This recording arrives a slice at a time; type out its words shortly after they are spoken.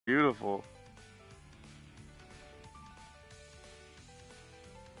Beautiful.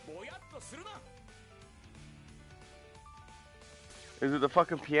 Is it the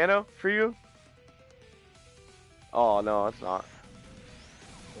fucking piano for you? Oh no, it's not.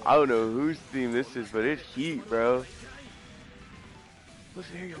 I don't know whose theme this is, but it's heat, bro.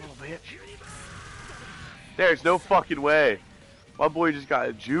 Listen here, you little bitch. There's no fucking way. My boy just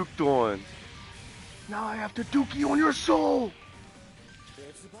got juked on. Now I have to dookie on your soul.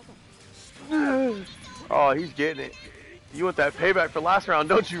 Oh, he's getting it. You want that payback for last round,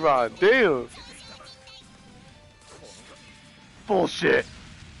 don't you, Ron? Damn. Bullshit.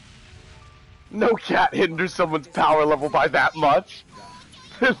 No cat hinders someone's power level by that much.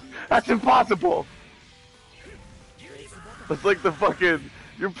 That's impossible. It's like the fucking...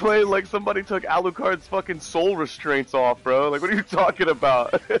 You're playing like somebody took Alucard's fucking soul restraints off, bro. Like, what are you talking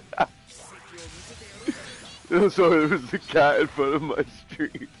about? So it was the cat in front of my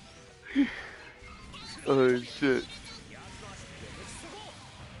stream. Oh, shit.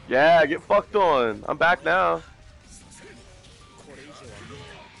 Yeah, get fucked on. I'm back now.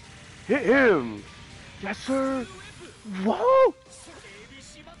 Hit him! Yes, sir! Whoa!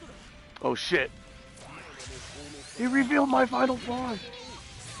 Oh, shit. He revealed my final form.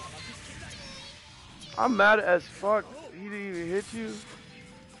 I'm mad as fuck. He didn't even hit you.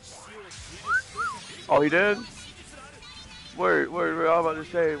 Oh, he did? Word, I was about to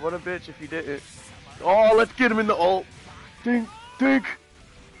say, what a bitch if he didn't. Oh, let's get him in the ult. Dink, dink.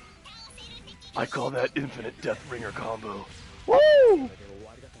 I call that infinite death ringer combo. Woo!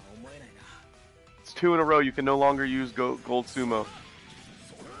 It's 2 in a row. You can no longer use gold sumo.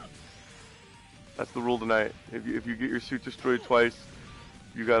 That's the rule tonight. If you get your suit destroyed twice,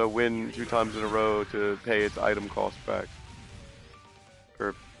 you gotta win 2 times in a row to pay its item cost back.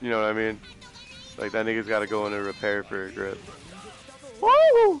 Or, you know what I mean? Like, that nigga's gotta go in a repair for a grip.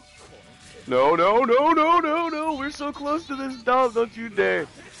 Woo! No, no, no, no, no, no! We're so close to this dub, don't you dare!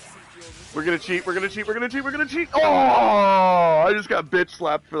 We're gonna cheat, we're gonna cheat, we're gonna cheat, we're gonna cheat! Oh! I just got bitch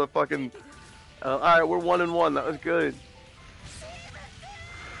slapped for the fucking... Alright, we're 1-1, that was good.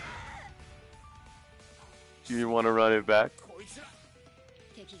 Do you want to run it back?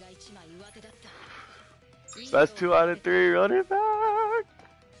 That's 2 out of 3, run it back!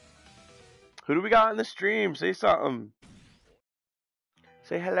 Who do we got in the stream? Say something.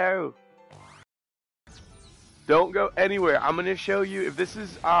 Say hello. Don't go anywhere. I'm gonna show you, if this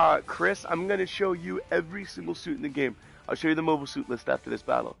is Chris, I'm gonna show you every single suit in the game. I'll show you the mobile suit list after this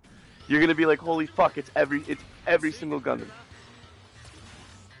battle. You're gonna be like, holy fuck, it's every single Gundam.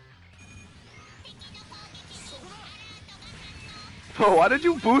 Oh, why did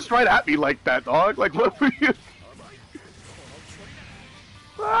you boost right at me like that, dog? Like, what were you?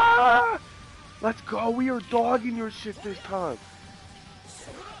 Ah! Let's go, we are dogging your shit this time.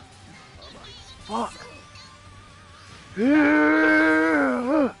 Fuck.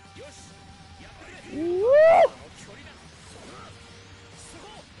 Yeah. Woo!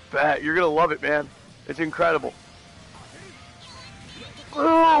 Bet, you're gonna love it, man. It's incredible.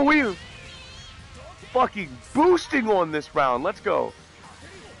 Oh, we're fucking boosting on this round. Let's go.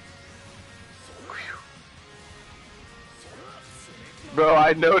 Bro,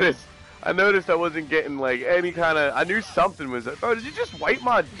 I noticed I wasn't getting like any kind of, I knew something was up. Bro, did you just wipe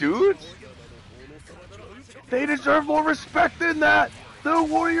my dudes? They deserve more respect than that. The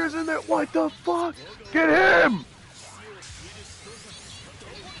warriors in there, what the fuck? Get him!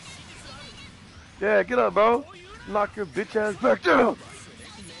 Yeah, get up, bro. Knock your bitch ass back down.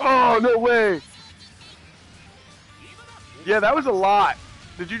 Oh, no way. Yeah, that was a lot.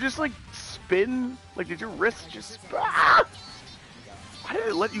 Did you just like spin? Like, did your wrist just... Ah! Why did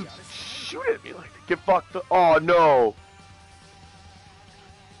it let you shoot at me like that? Get fucked up. Oh, no.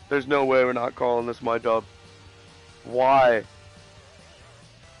 There's no way we're not calling this my dub. Why?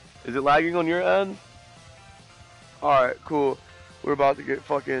 Is it lagging on your end? Alright, cool. We're about to get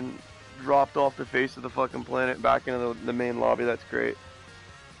fucking dropped off the face of the fucking planet back into the main lobby. That's great.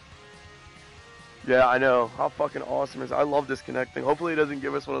 Yeah, I know. How fucking awesome is it? I love disconnecting. Hopefully it doesn't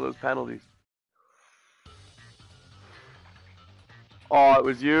give us one of those penalties. Oh, it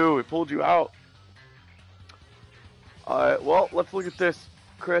was you. It pulled you out. Alright, well, let's look at this,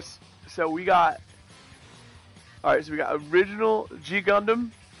 Chris. So we got... Alright, so we got original G Gundam,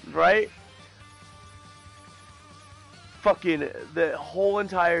 right? Fucking the whole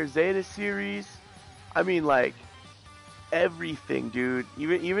entire Zeta series. I mean, like, everything, dude.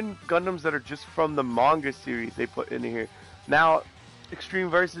 Even Gundams that are just from the manga series they put into here. Now,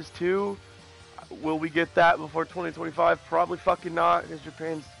 Extreme Versus 2, will we get that before 2025? Probably fucking not, because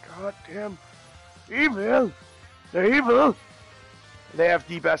Japan's goddamn evil. They're evil. They have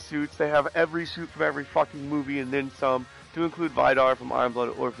the best suits. They have every suit from every fucking movie and then some, to include Vidar from Iron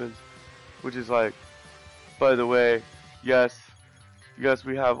Blooded Orphans, which is like, by the way, yes,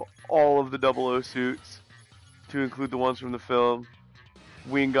 we have all of the 00 suits, to include the ones from the film.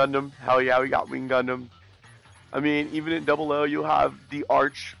 Wing Gundam, hell yeah, we got Wing Gundam. I mean, even in 00, you'll have the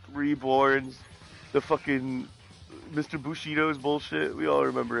Arch Reborns, the fucking Mr. Bushido's bullshit. We all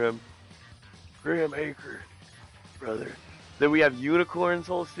remember him. Graham Acre, brother. Then we have Unicorn's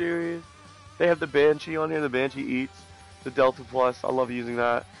whole series. They have the Banshee on here. The Banshee eats. The Delta Plus. I love using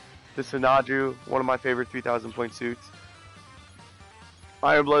that. The Sinaju, one of my favorite 3,000 point suits.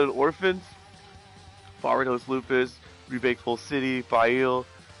 Iron Blooded Orphans. Barbados Lupus. Rebaked Full City. Fail.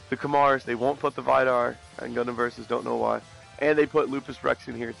 The Kamars. They won't put the Vidar and Gundam Versus. Don't know why. And they put Lupus Rex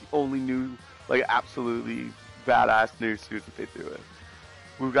in here. It's the only new, like, absolutely badass new suit that they threw in.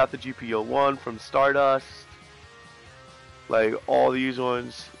 We've got the GPO-1 from Stardust. Like, all these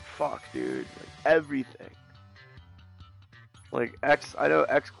ones. Fuck, dude. Like, everything. Like, I know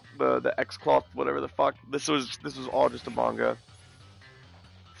the X-Cloth, whatever the fuck. This was all just a manga.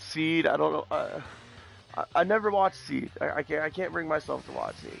 Seed, I don't know. I never watched Seed. I can't bring myself to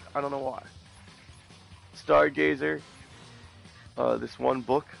watch Seed. I don't know why. Stargazer. This one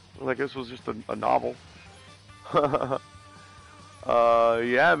book. Like, this was just a novel. Yeah,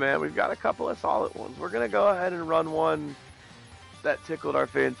 man, we've got a couple of solid ones. We're gonna go ahead and run one that tickled our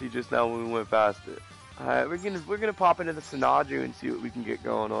fancy just now when we went past it. Alright, we're gonna pop into the Sinaju and see what we can get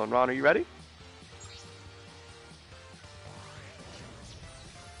going on. Ron, are you ready?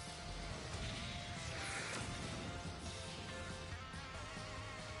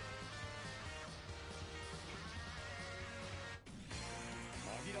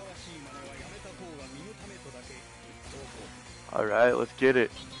 Alright, let's get it.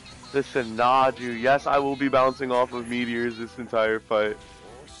 The Sinaju. Yes, I will be bouncing off of meteors this entire fight.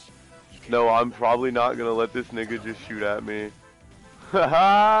 No, I'm probably not gonna let this nigga just shoot at me.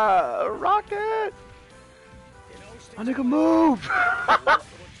 Haha! Rocket! My nigga, move!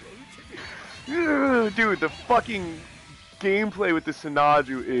 Dude, the fucking gameplay with the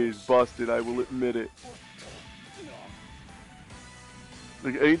Sinaju is busted, I will admit it.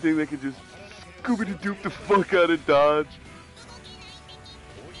 Like, anything that can just Scooby-Doo-Doop the fuck out of dodge.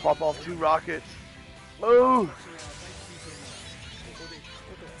 Pop off 2 rockets. Move!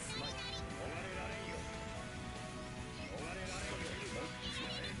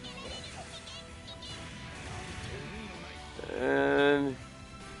 And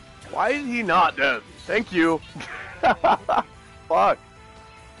why is he not dead? Thank you. Fuck.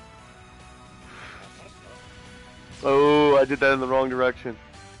 Oh, I did that in the wrong direction.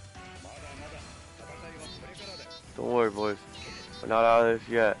 Don't worry, boys. We're not out of this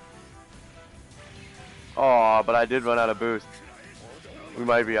yet. Aw, but I did run out of boost. We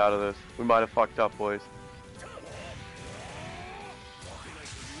might be out of this. We might have fucked up, boys.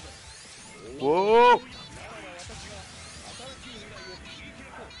 Whoa!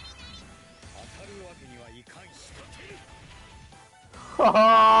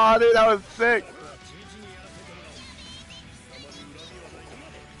 Oh, dude, that was sick.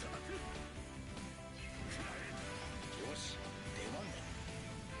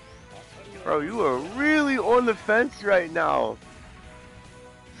 Bro, you are really on the fence right now.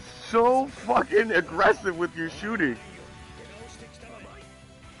 So fucking aggressive with your shooting.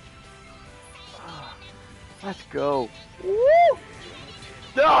 Let's go. Woo!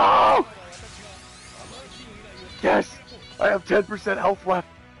 No! Yes! I have 10% health left.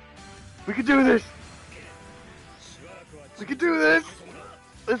 We can do this. We can do this.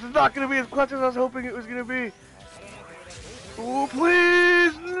 This is not going to be as clutch as I was hoping it was going to be. Oh,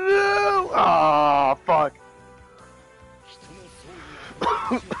 please! No! Ah, fuck.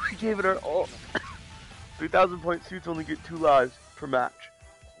 I gave it our all. 3,000 point suits only get 2 lives per match.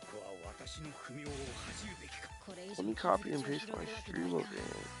 Let me copy and paste my stream over here.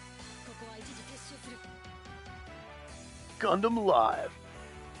 Gundam Live.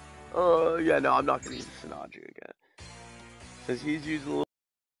 Yeah, no, I'm not gonna use Sinaju again. Since he's using a little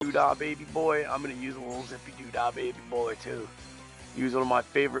doodah baby boy, I'm gonna use a little zippy doodah baby boy too. Use one of my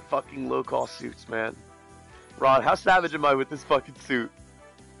favorite fucking low-cost suits, man. Rod, how savage am I with this fucking suit?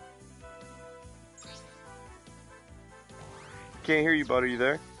 Can't hear you, bud. Are you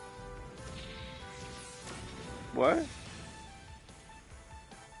there? What?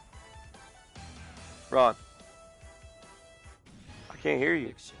 Rod. I can't hear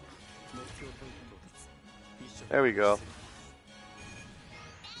you. There we go.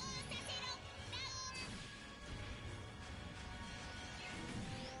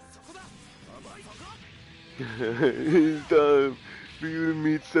 It's time for you to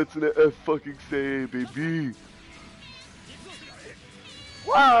meet Setsuna F fucking say, baby.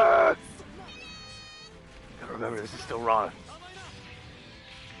 What? Gotta remember, this is still Ron.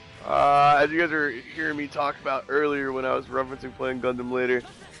 As you guys are hearing me talk about earlier when I was referencing playing Gundam later,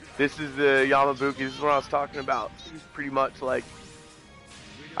 this is the Yamabuki. This is what I was talking about. He's pretty much like,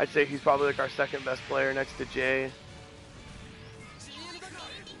 I'd say he's probably like our second best player next to Jay.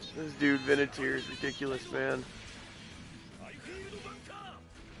 This dude, Venatir, is ridiculous, man.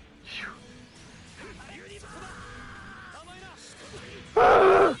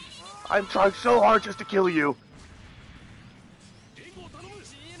 I'm trying so hard just to kill you.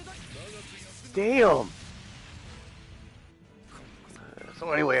 Damn.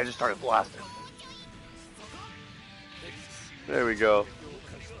 So anyway, I just started blasting. There we go.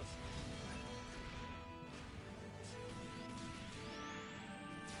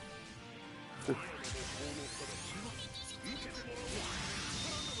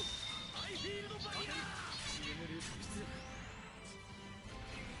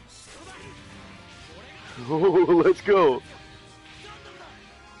 Oh, let's go.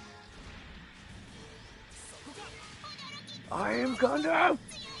 I am Gundam.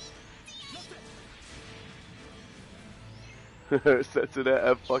 Set to that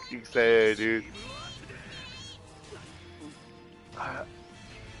F fucking say, dude.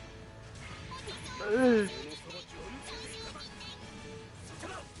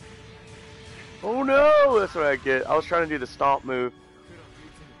 Oh no, that's what I get. I was trying to do the stomp move.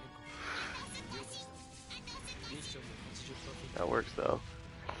 That works though.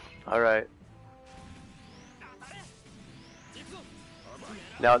 Alright.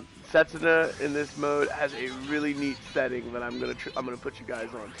 Now, Setsuna in this mode has a really neat setting that I'm gonna put you guys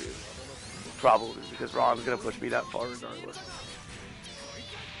onto. Probably because Ron's gonna push me that far regardless.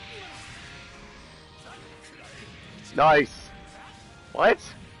 Nice. What?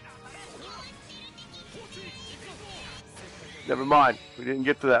 Never mind. We didn't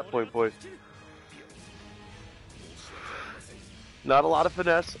get to that point, boys. Not a lot of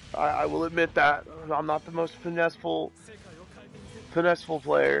finesse. I will admit that. I'm not the most finesseful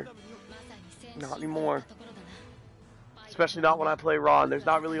player. Not anymore. Especially not when I play Ron. There's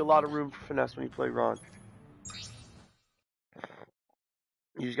not really a lot of room for finesse when you play Ron.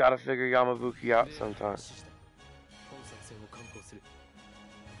 You just gotta figure Yamabuki out sometimes.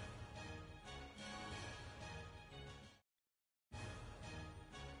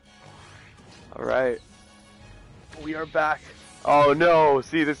 Alright. We are back. Oh no!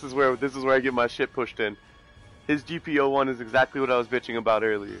 See, this is where I get my shit pushed in. His GPO1 is exactly what I was bitching about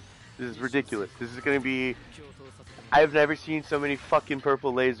earlier. This is ridiculous. This is gonna be... I've never seen so many fucking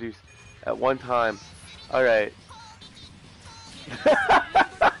purple lasers at one time. Alright.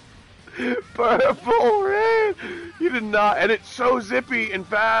 Purple red! You did not... And it's so zippy and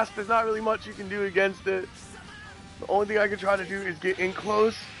fast, there's not really much you can do against it. The only thing I can try to do is get in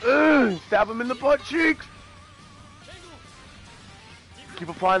close. Stab him in the butt cheeks! Keep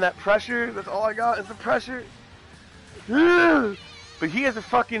applying that pressure. That's all I got is the pressure. But he has a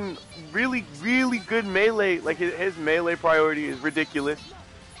fucking really, really good melee. Like, his melee priority is ridiculous.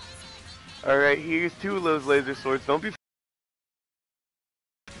 Alright, here's two of those laser swords. Don't be...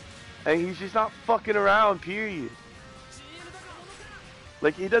 And he's just not fucking around, period.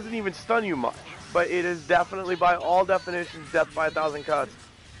 Like, he doesn't even stun you much. But it is definitely, by all definitions, death by 1,000 cuts.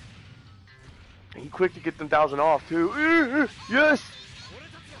 And he's quick to get them 1,000 off, too. Yes!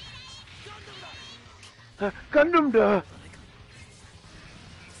 Gundam da!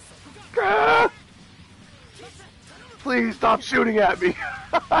 Ah! Please stop shooting at me!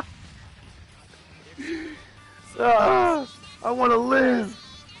 I want to live!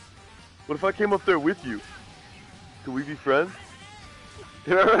 What if I came up there with you? Could we be friends?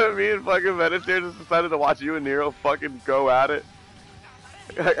 You remember me and fucking Venatir just decided to watch you and Nero fucking go at it?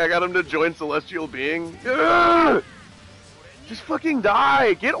 I got him to join Celestial Being. Ah! Just fucking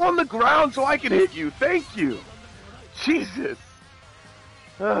die! Get on the ground so I can hit you! Thank you! Jesus!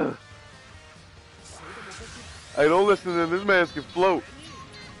 Hey, don't listen to them, this man can float.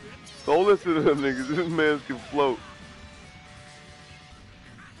 Don't listen to them niggas, this man can float.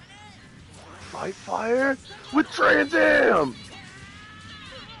 Fight fire with Trans Am!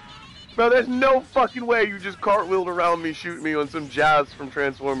 Bro, there's no fucking way you just cartwheeled around me shooting me on some jazz from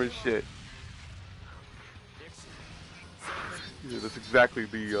Transformers shit. Yeah, that's exactly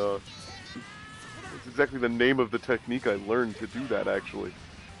the name of the technique I learned to do that, actually.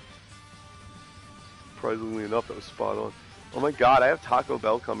 Surprisingly enough, that was spot on. Oh my god, I have Taco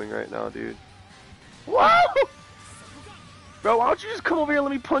Bell coming right now, dude. Whoa! Bro, why don't you just come over here and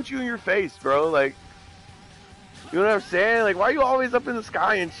let me punch you in your face, bro? Like, You know what I'm saying? Like, why are you always up in the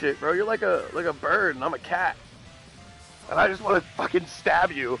sky and shit, bro? You're like a bird, and I'm a cat. And I just want to fucking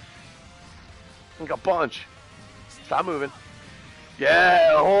stab you. Like a bunch. Stop moving.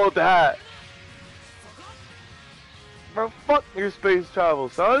 Yeah, hold that. Bro, fuck your space travel,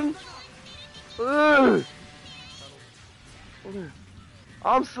 son. Ugh.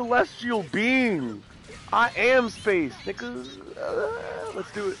 I'm celestial being. I am space, nigga.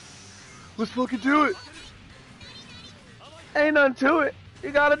 Let's do it. Let's fucking do it. Ain't nothing to it.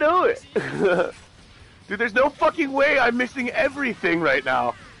 You gotta do it. Dude, there's no fucking way I'm missing everything right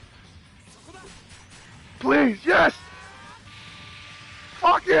now. Please, yes!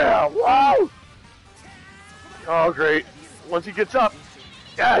 Fuck yeah! Wow! Oh, great. Once he gets up,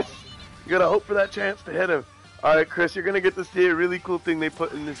 yes! You gotta hope for that chance to hit him. Alright, Chris, you're gonna get to see a really cool thing they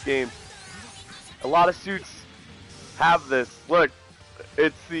put in this game. A lot of suits have this. Look,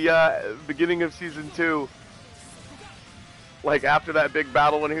 it's the beginning of Season 2. Like, after that big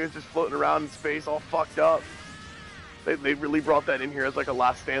battle when he was just floating around in space all fucked up. They really brought that in here as like a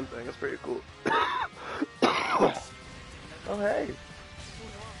last stand thing. That's pretty cool. Oh, hey.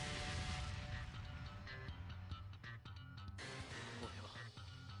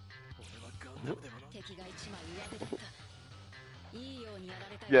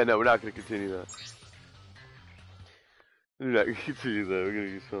 Yeah, no, we're not going to continue that. We're not going to continue that. We're going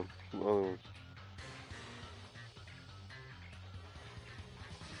to use some other ones.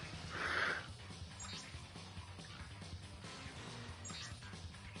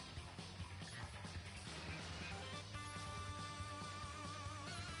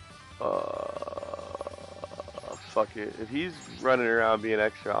 Fuck it. If he's running around being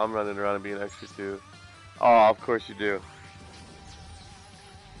extra, I'm running around and being extra too. Oh, of course you do.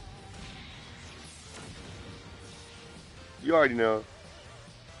 You already know.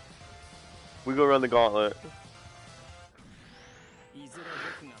 We go run the gauntlet.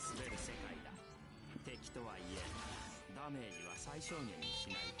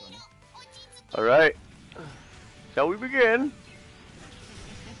 Alright. Shall we begin?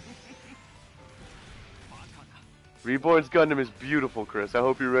 Reborn's Gundam is beautiful, Chris. I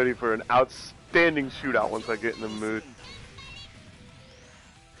hope you're ready for an outstanding shootout once I get in the mood.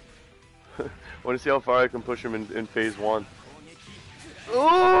 I want to see how far I can push him in phase 1.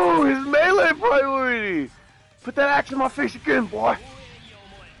 Oh, his melee priority! Put that axe in my face again, boy!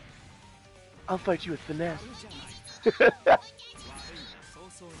 I'll fight you with finesse.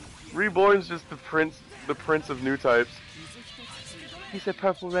 Reborn's just the prince of new types. He said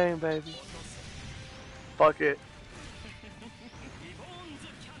purple rain, baby. Fuck it.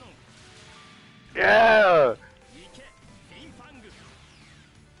 Yeah!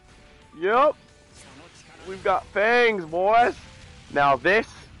 Yup! We've got fangs, boys! Now this,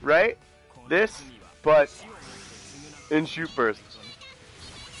 right? This, but in shoot burst.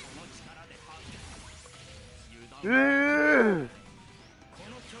 Yeah.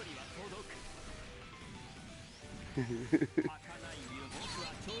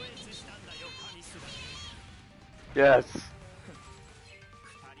 Yes.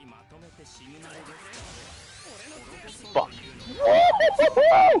 Fuck.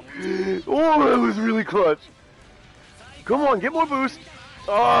 Oh, that was really clutch. Come on, get more boost.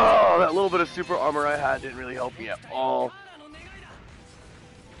 Oh, that little bit of super armor I had didn't really help me at all.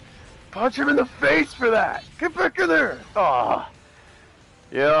 Punch him in the face for that. Get back in there. Oh.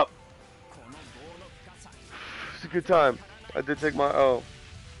 Yep. It's a good time. I did take my O.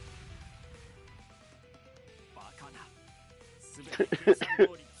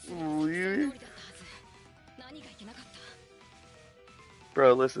 Really?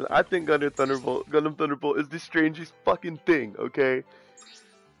 Bro, listen, I think Gundam Thunderbolt is the strangest fucking thing, okay?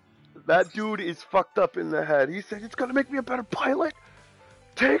 That dude is fucked up in the head. He said, it's gonna make me a better pilot?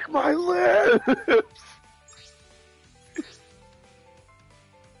 Take my lips!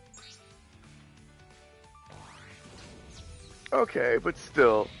 Okay, but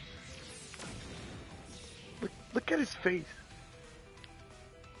still. Look at his face.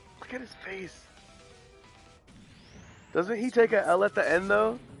 Look at his face. Doesn't he take a L at the end,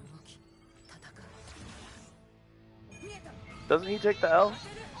 though? Doesn't he take the L?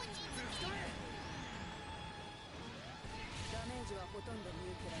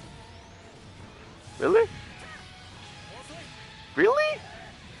 Really? Really?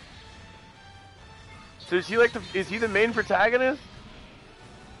 So is he like is he the main protagonist?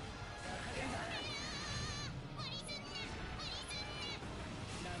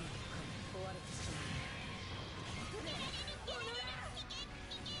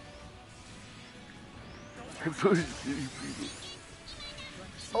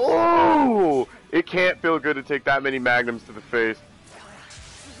 Oh! It can't feel good to take that many magnums to the face.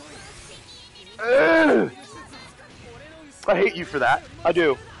 Ugh. I hate you for that. I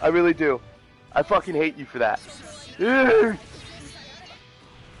do. I really do. I fucking hate you for that. Ugh.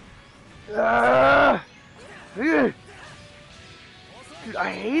 Ah. Ugh. Dude,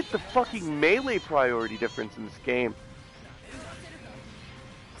 I hate the fucking melee priority difference in this game.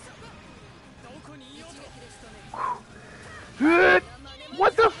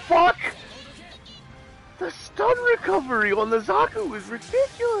 What the fuck? The stun recovery on the Zaku is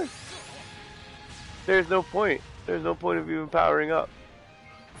ridiculous. There's no point. There's no point of even powering up.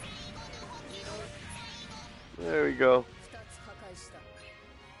 There we go.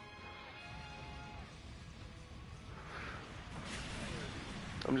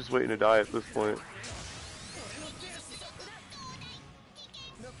 I'm just waiting to die at this point.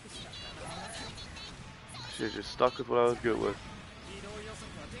 Shit, just stuck with what I was good with.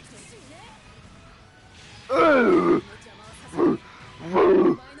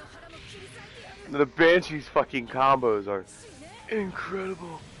 The Banshee's fucking combos are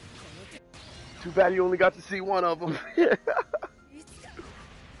incredible. Too bad you only got to see one of them.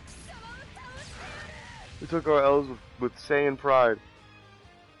 We took our L's with Saiyan pride.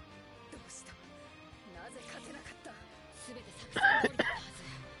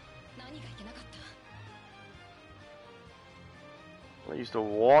 I used to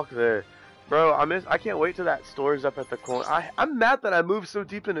walk there. Bro, I can't wait till that store's up at the corner. I'm mad that I moved so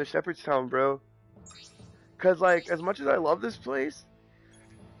deep into Shepherdstown, bro. Cause like, as much as I love this place,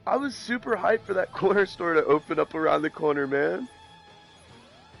 I was super hyped for that corner store to open up around the corner, man.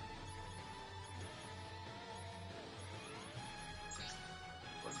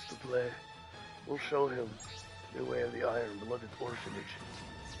 Wants to play. We'll show him the way of the Iron Beloved Orphanage.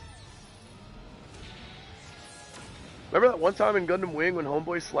 Remember that one time in Gundam Wing when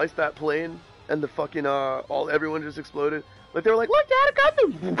Homeboy sliced that plane and the fucking everyone just exploded? Like they were like, look, Dad, a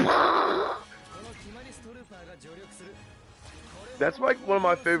Gundam! That's like one of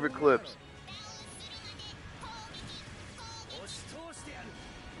my favorite clips.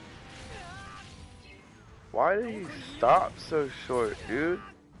 Why did he stop so short, dude?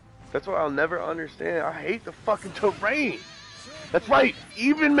 That's what I'll never understand. I hate the fucking terrain. That's right,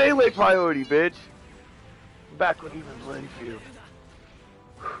 even melee priority, bitch. Back when even Blenfield.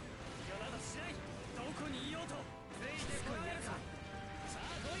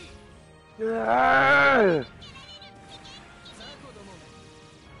 Ah!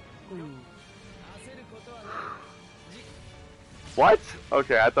 What?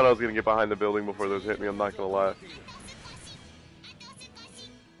 Okay, I thought I was gonna get behind the building before those hit me, I'm not gonna lie.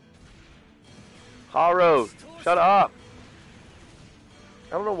 Haro, shut up!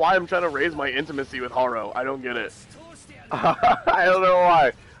 I don't know why I'm trying to raise my intimacy with Haro. I don't get it. I don't know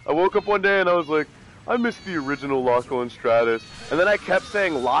why. I woke up one day and I was like, I miss the original Loco and Stratus. And then I kept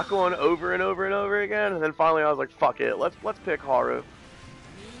saying Loco over and over and over again. And then finally I was like, fuck it. Let's pick Haru.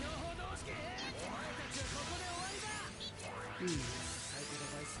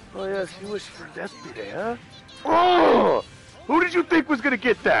 Oh yeah, she wished for death today, huh? Oh! Who did you think was gonna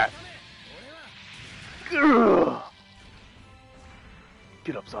get that? Ugh.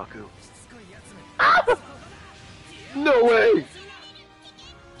 Get up, Zaku. Ah! No way!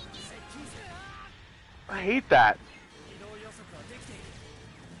 I hate that.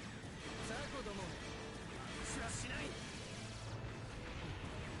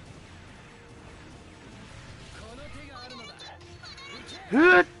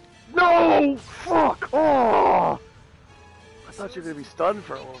 No! Fuck! Oh! I thought you were gonna be stunned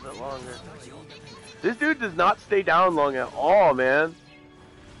for a little bit longer. This dude does not stay down long at all, man.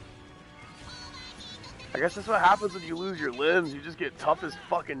 I guess that's what happens when you lose your limbs. You just get tough as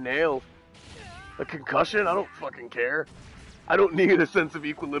fucking nails. A concussion? I don't fucking care. I don't need a sense of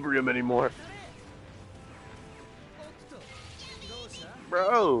equilibrium anymore.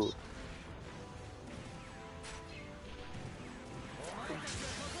 Bro.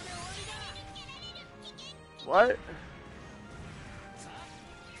 What?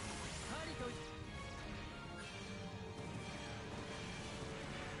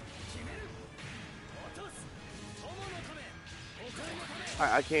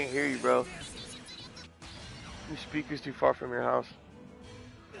 I can't hear you, bro. Your speaker's too far from your house.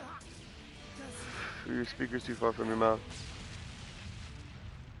 Your speaker's too far from your mouth.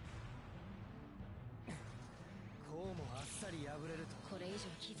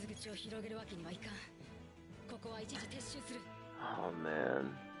 Oh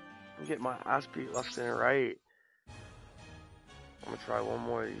man, I'm getting my ass beat left and right. I'm gonna try one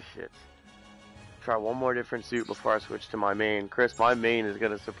more of these shits. Try one more different suit before I switch to my main. Chris, my main is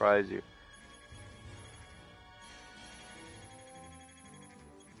gonna surprise you.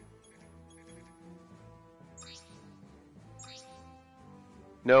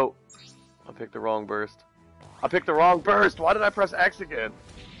 Nope. I picked the wrong burst. I picked the wrong burst! Why did I press X again?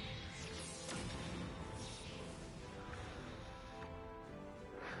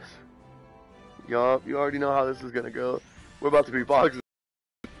 Yup, you already know how this is gonna go. We're about to be boxing.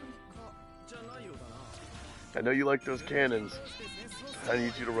 I know you like those cannons. I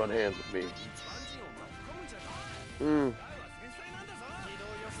need you to run hands with me.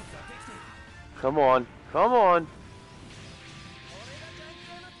 Come on. Come on.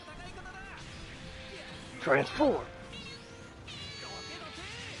 Transform.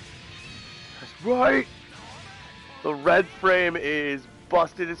 That's right. The red frame is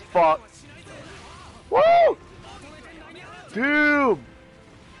busted as fuck. Woo! Doom!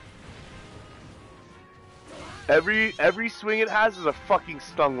 Every swing it has is a fucking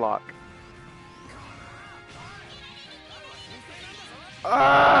stun lock.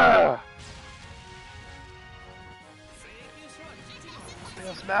 Ah! Nothing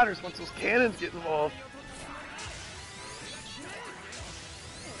else matters once those cannons get involved.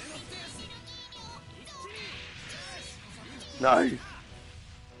 Nice.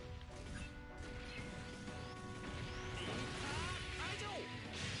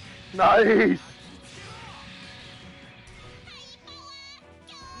 Nice.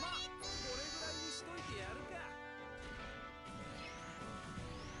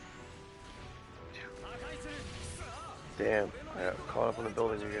 Damn, I got caught up in the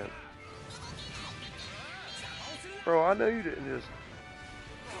building again. Bro, I know you didn't just...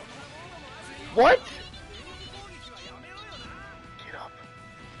 What? Get up.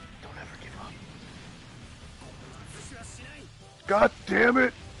 Don't ever give up. God damn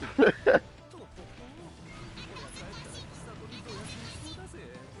it!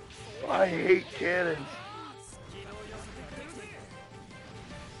 I hate cannons.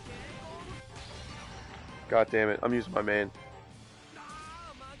 God damn it, I'm using my main.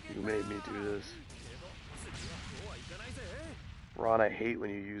 You made me do this. Ron, I hate when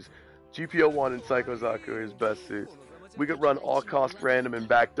you use GPO1 and Psycho Zaku are his best suits. We could run all cost random and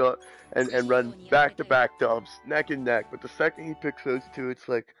backed up and run back to back dubs, neck and neck, but the second he picks those two, it's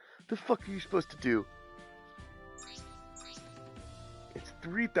like, the fuck are you supposed to do? It's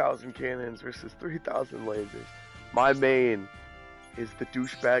 3,000 cannons versus 3,000 lasers. My main is the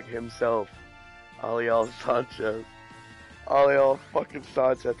douchebag himself. Aliel Sanchez. Aliel fucking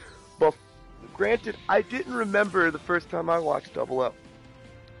Sanchez. But granted, I didn't remember the first time I watched Double Up.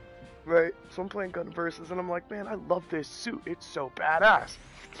 Right? So I'm playing Gun Versus and I'm like, man, I love this suit. It's so badass.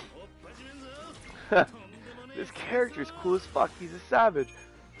 This character is cool as fuck. He's a savage.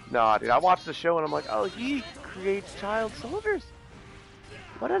 Nah, dude, I watched the show and I'm like, oh, he creates child soldiers.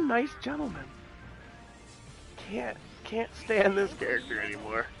 What a nice gentleman. Can't stand this character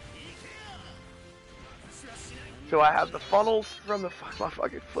anymore. So I have the funnels from the... My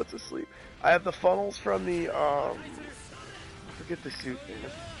fucking foot's asleep. I have the funnels from the, I forget the suit name.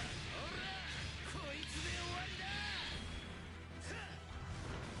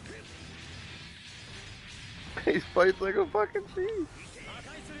 He fights like a fucking thief.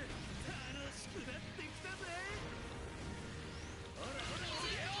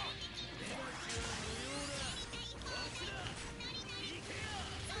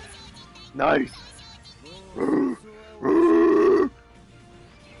 Nice.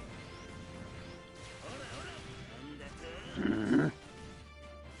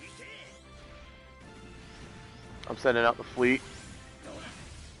 I'm sending out the fleet.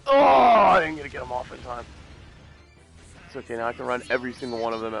 Oh, I didn't get to get them off in time. It's okay, now I can run every single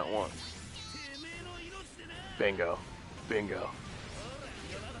one of them at once. Bingo. Bingo.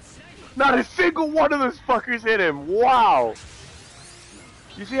 Not a single one of those fuckers hit him. Wow.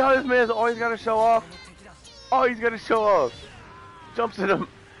 You see how this man's always got to show off? Oh, he's got to show off. Jumps in him.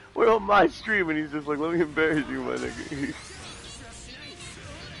 We're on my stream and he's just like, let me embarrass you, my nigga.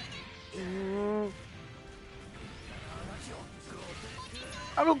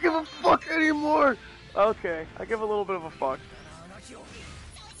 I don't give a fuck anymore. Okay, I give a little bit of a fuck.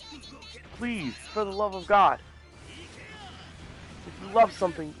 Please, for the love of God. If you love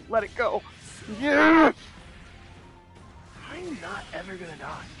something, let it go. Yes! I'm not ever gonna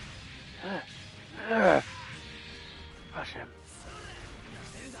die. Hush him.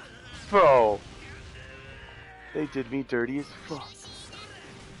 Bro. They did me dirty as fuck.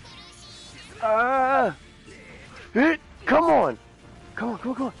 Come on. Come on, come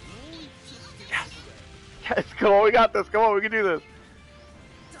on, come on. Yes. Yes, come on, we got this. Come on, we can do this.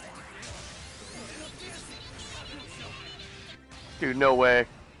 Dude, no way.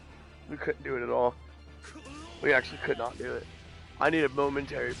 We couldn't do it at all. We actually could not do it. I need a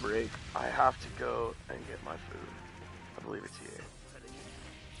momentary break. I have to go and get my food. I believe it's here.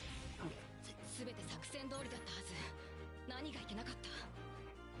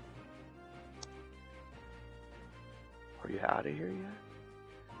 Are you out of here yet?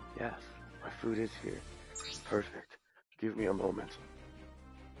 Yes, my food is here. Perfect. Give me a moment.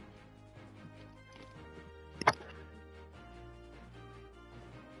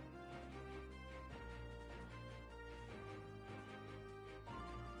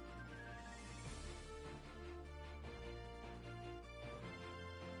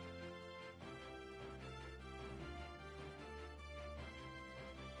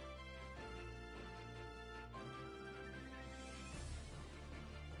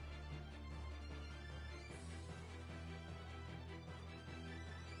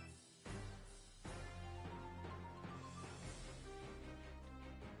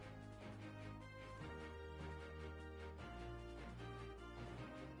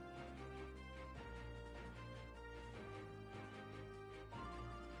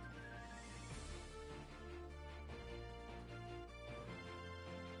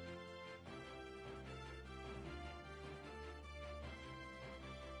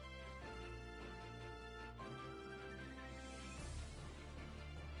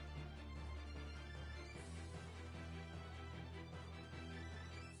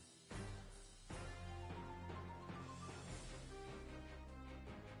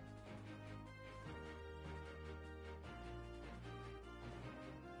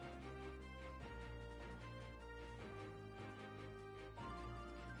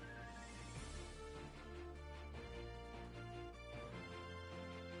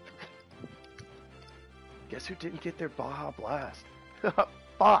 Guess who didn't get their Baja Blast?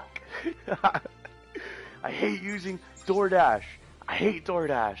 Fuck! I hate using DoorDash. I hate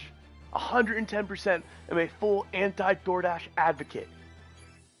DoorDash. 110% am a full anti-DoorDash advocate.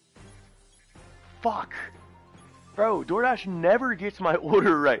 Fuck. Bro, DoorDash never gets my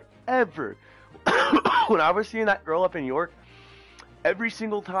order right. Ever. When I was seeing that girl up in York, every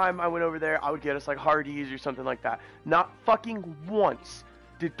single time I went over there, I would get us like Hardee's or something like that. Not fucking once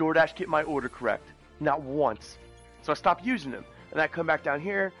did DoorDash get my order correct. Not once. So I stopped using them. And I come back down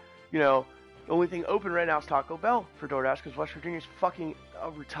here, you know, the only thing open right now is Taco Bell for DoorDash because West Virginia's fucking a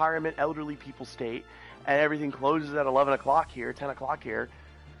retirement elderly people state and everything closes at 11 o'clock here, 10 o'clock here.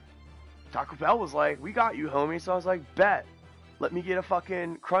 Taco Bell was like, we got you, homie. So I was like, bet. Let me get a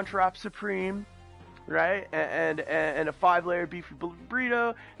fucking Crunchwrap Supreme, right? And a 5-layer beef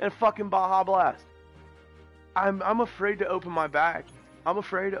burrito and a fucking Baja Blast. I'm afraid to open my bag. I'm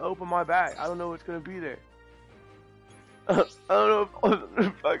afraid to open my bag. I don't know what's going to be there. I don't know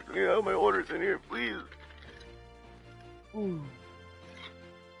if my order's in here, please. Ooh.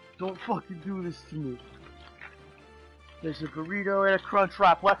 Don't fucking do this to me. There's a burrito and a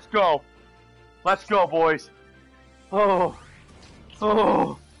Crunchwrap. Let's go. Let's go, boys. Oh.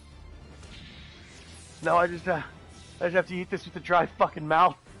 Oh. Now I just have to eat this with a dry fucking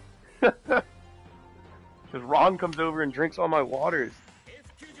mouth. Because Ron comes over and drinks all my waters.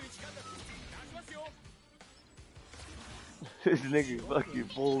 This nigga fucking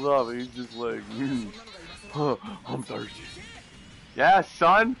pulls up and he's just like, I'm thirsty. Yeah,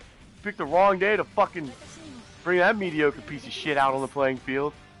 son. Picked the wrong day to fucking bring that mediocre piece of shit out on the playing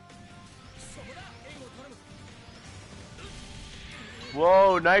field.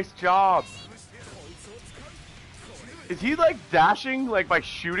 Whoa, nice job. Is he like dashing like by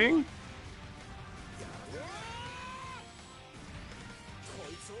shooting?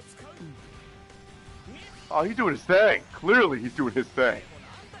 Oh, he's doing his thing. Clearly, he's doing his thing.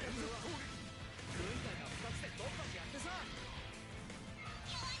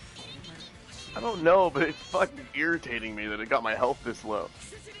 I don't know, but it's fucking irritating me that it got my health this low.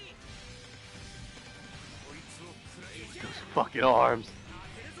 Those fucking arms.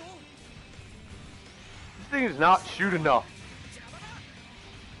 This thing does not shoot enough.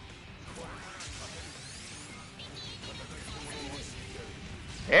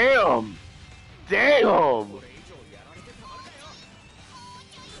 Damn! Damn!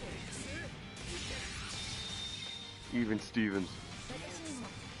 Even Stevens.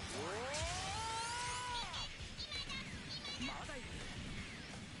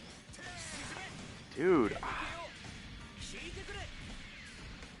 Dude.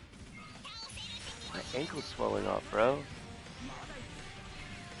 My ankle's swelling up, bro.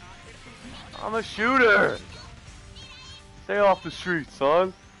 I'm a shooter! Stay off the street,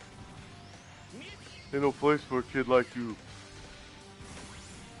 son. Ain't no place for a kid like you.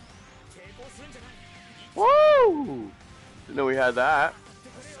 Woo! Didn't know we had that.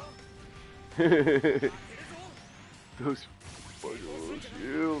 Those fucking little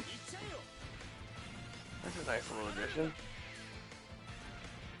shields. That's a nice little addition.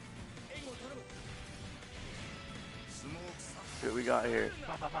 See what we got here.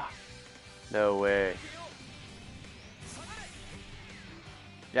 No way.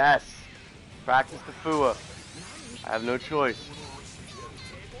 Yes! Practice the Fua. I have no choice.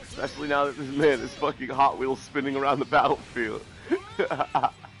 Especially now that this man is fucking Hot Wheels spinning around the battlefield.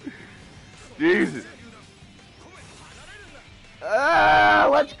 Jesus. Ah,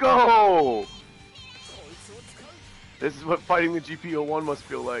 let's go! This is what fighting the GP01 must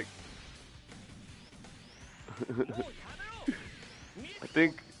feel like. I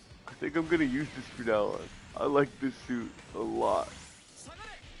think I'm gonna use this from now on. I like this suit a lot.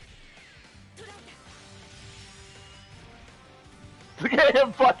 Look at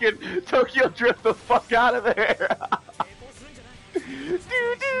him fucking Tokyo drift the fuck out of there!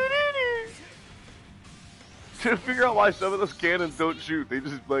 Trying to figure out why some of those cannons don't shoot, they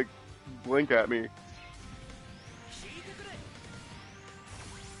just like blink at me.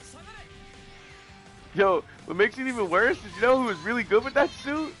 Yo, what makes it even worse is, you know who was really good with that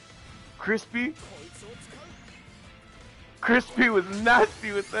suit? Crispy. Crispy was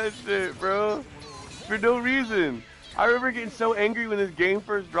nasty with that shit, bro. For no reason. I remember getting so angry when this game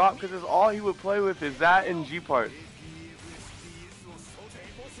first dropped because all he would play with is that and G-parts.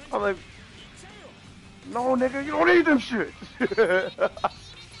 I'm like, no nigga, you don't need them shit.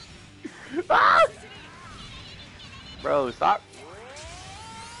 Ah! Bro, stop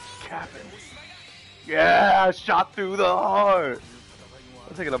capping. Yeah, shot through the heart.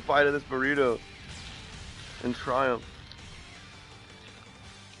 I'm taking a bite of this burrito in triumph.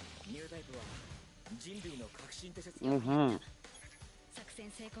 Mm-hmm.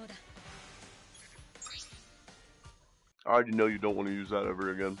 I already know you don't want to use that ever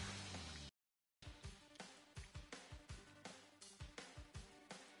again.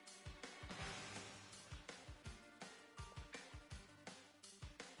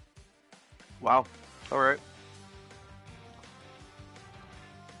 Wow. Alright.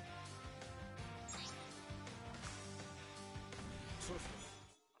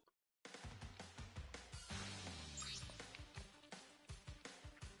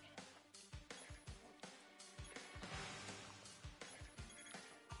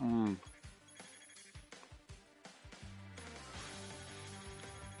 Hmm.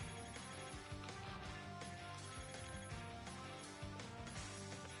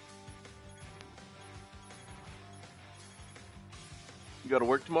 You gotta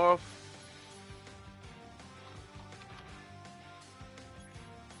work tomorrow?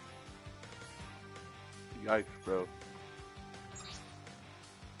 Yikes, bro.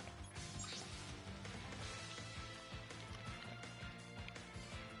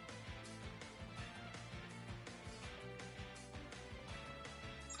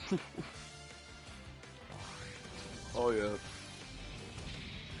 Oh yeah.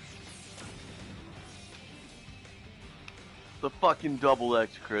 The fucking double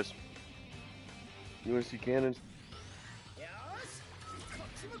X, Chris. You wanna see cannons? I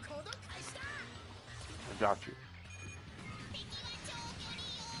got you.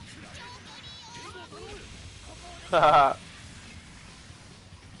 Haha.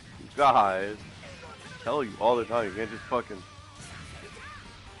 Guys, I tell you all the time, you can't just fucking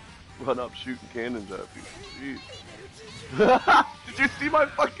run up shooting cannons at me. Jeez. Did you see my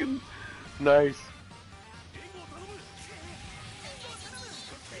fucking... Nice.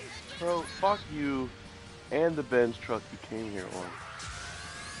 Bro, fuck you and the Benz truck you came here on.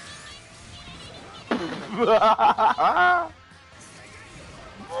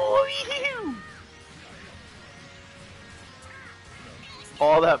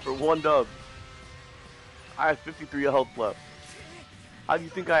 All that for one dub. I have 53 health left. How do you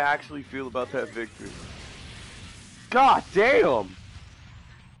think I actually feel about that victory? God damn!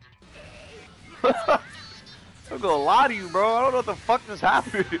 I'm gonna lie to you, bro. I don't know what the fuck just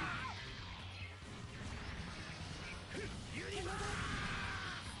happened.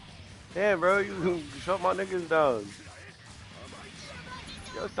 Damn, bro, you shut my niggas down.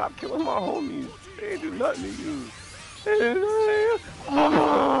 Yo, stop killing my homies. They ain't do nothing to you.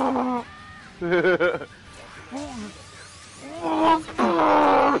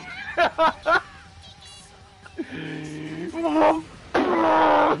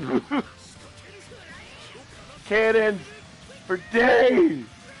 Cannons for days.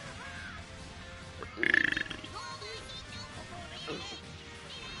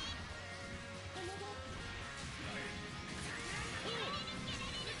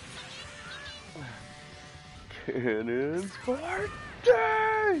 Cannons for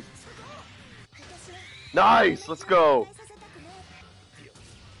days. Nice, let's go.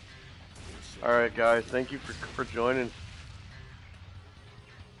 All right, guys, thank you for joining.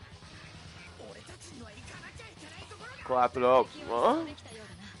 Clap it up. Huh?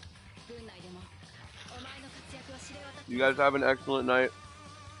 You guys have an excellent night.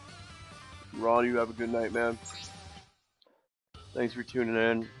 Ron, you have a good night, man. Thanks for tuning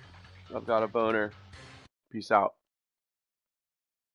in. I've got a boner. Peace out.